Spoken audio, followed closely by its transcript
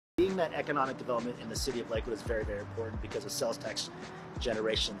that economic development in the city of Lakewood is very, very important because of sales tax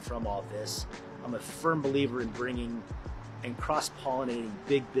generation from all this. I'm a firm believer in bringing and cross-pollinating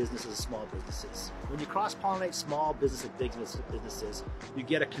big businesses and small businesses. When you cross-pollinate small business and big businesses, you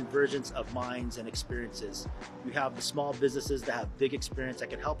get a convergence of minds and experiences. You have the small businesses that have big experience that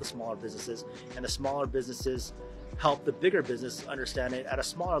can help the smaller businesses, and the smaller businesses help the bigger business understand it at a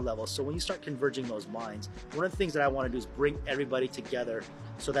smaller level. So when you start converging those minds, one of the things that I want to do is bring everybody together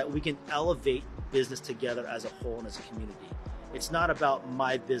so that we can elevate business together as a whole and as a community. It's not about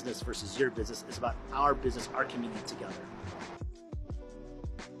my business versus your business, it's about our business, our community together.